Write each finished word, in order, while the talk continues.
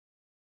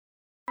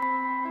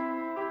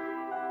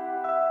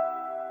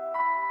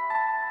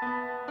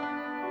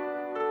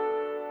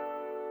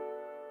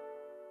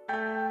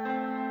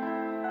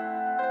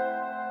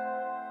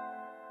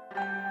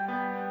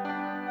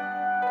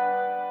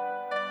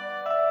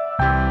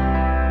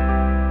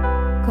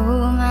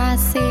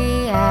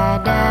masih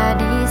ada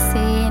di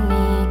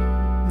sini,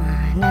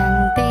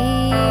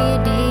 menanti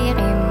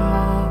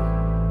dirimu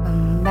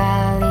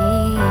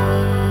kembali.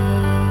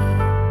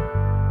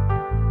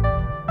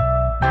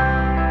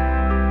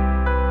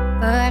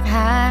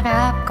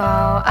 Berharap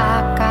kau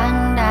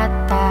akan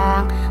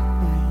datang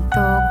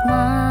untuk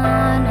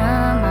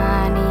menemaniku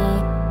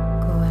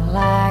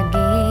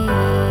lagi.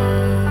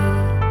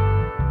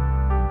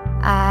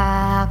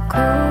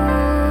 Aku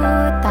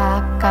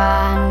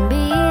takkan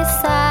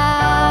bisa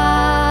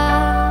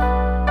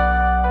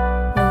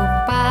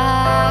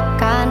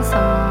lupakan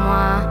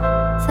semua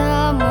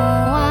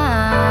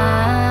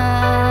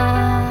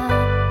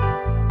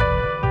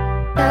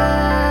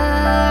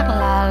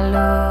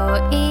terlalu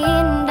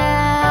indah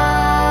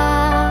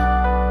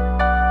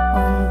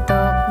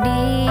untuk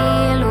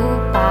dilupakan,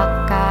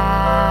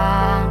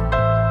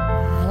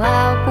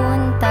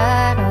 walaupun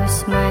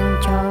terus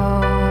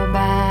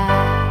mencoba.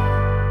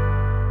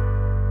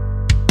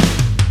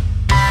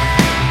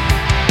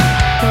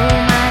 Ku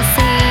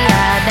masih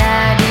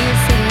ada di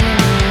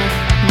sini,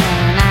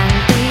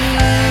 menanti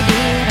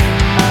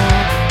dirimu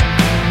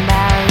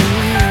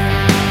kembali.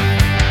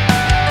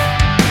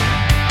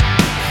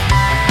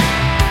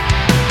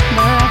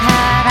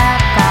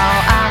 Berharap kau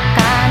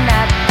akan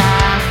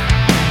datang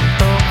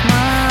untuk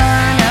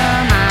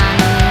menemaniku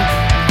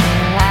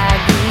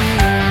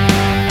lagi.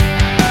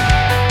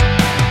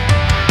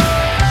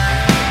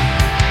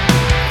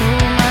 Ku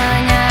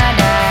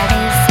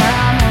menyadari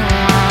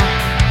semua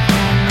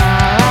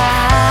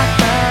hanyalah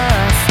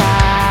kesalahanku.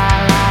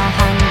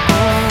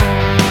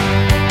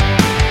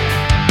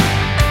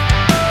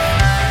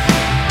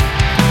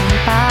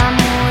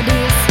 Tanpamu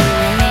di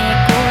sini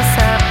ku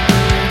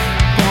sepi,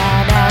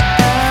 tiada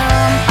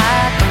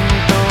tempat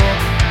untuk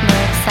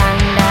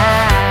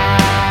bersandar.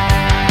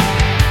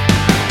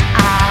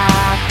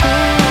 Aku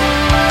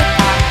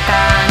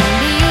takkan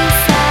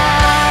bisa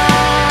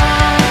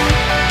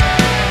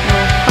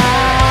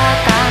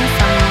lupakan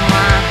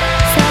semua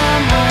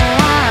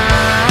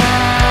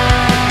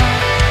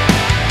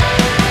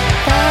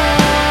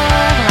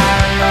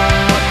terlalu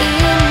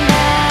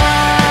indah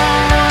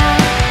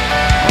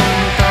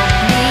untuk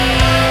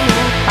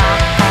dilupakan,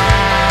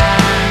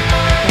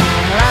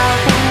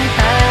 walaupun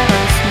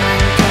terus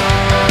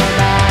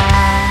mencoba.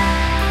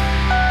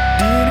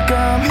 Did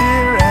come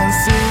here and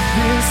sit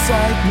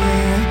beside me,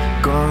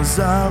 'cause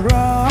I'm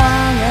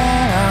wrong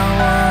and I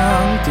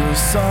want to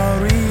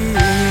sorry.